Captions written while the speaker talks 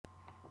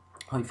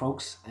Hi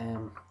folks,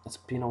 it's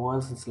been a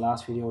while since the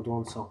last video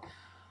done, so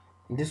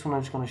in this one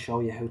I'm just going to show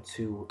you how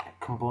to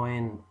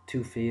combine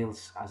two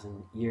fields as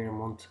in year and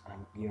month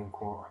and year and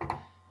quarter.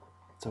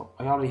 So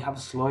I already have a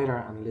slider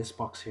and a list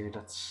box here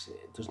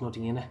there's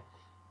nothing in it,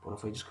 but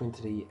if I just go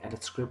into the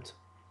edit script,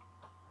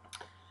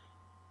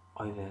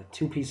 I have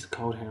two pieces of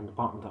code here on the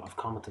bottom that I've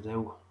commented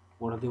out.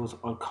 What I'll do is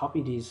I'll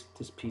copy this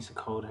piece of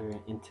code here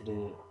into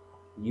the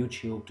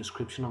YouTube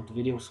description of the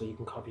video, so you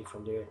can copy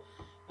from there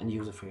and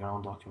use it for your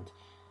own document.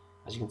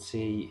 As you can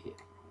see,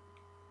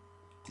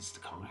 this is the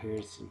code here.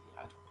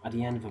 At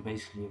the end of it,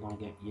 basically, you're going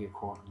to get year,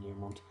 quarter, and year,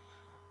 month.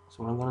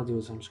 So what I'm going to do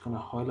is I'm just going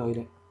to highlight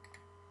it,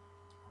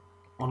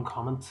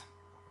 uncomment,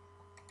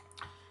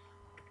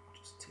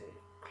 just to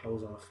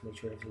close off, make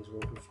sure everything's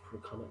working. Put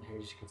a comment here.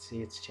 As you can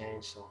see, it's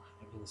changed, so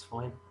everything's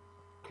fine.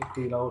 Click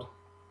reload,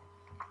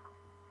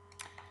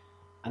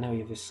 and now you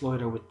have a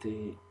slider with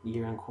the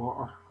year and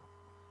quarter,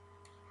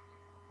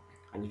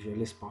 and you have your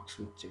list box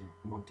with your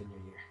month and your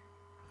year.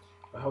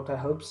 I hope that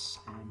helps,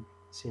 and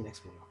see you next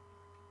video.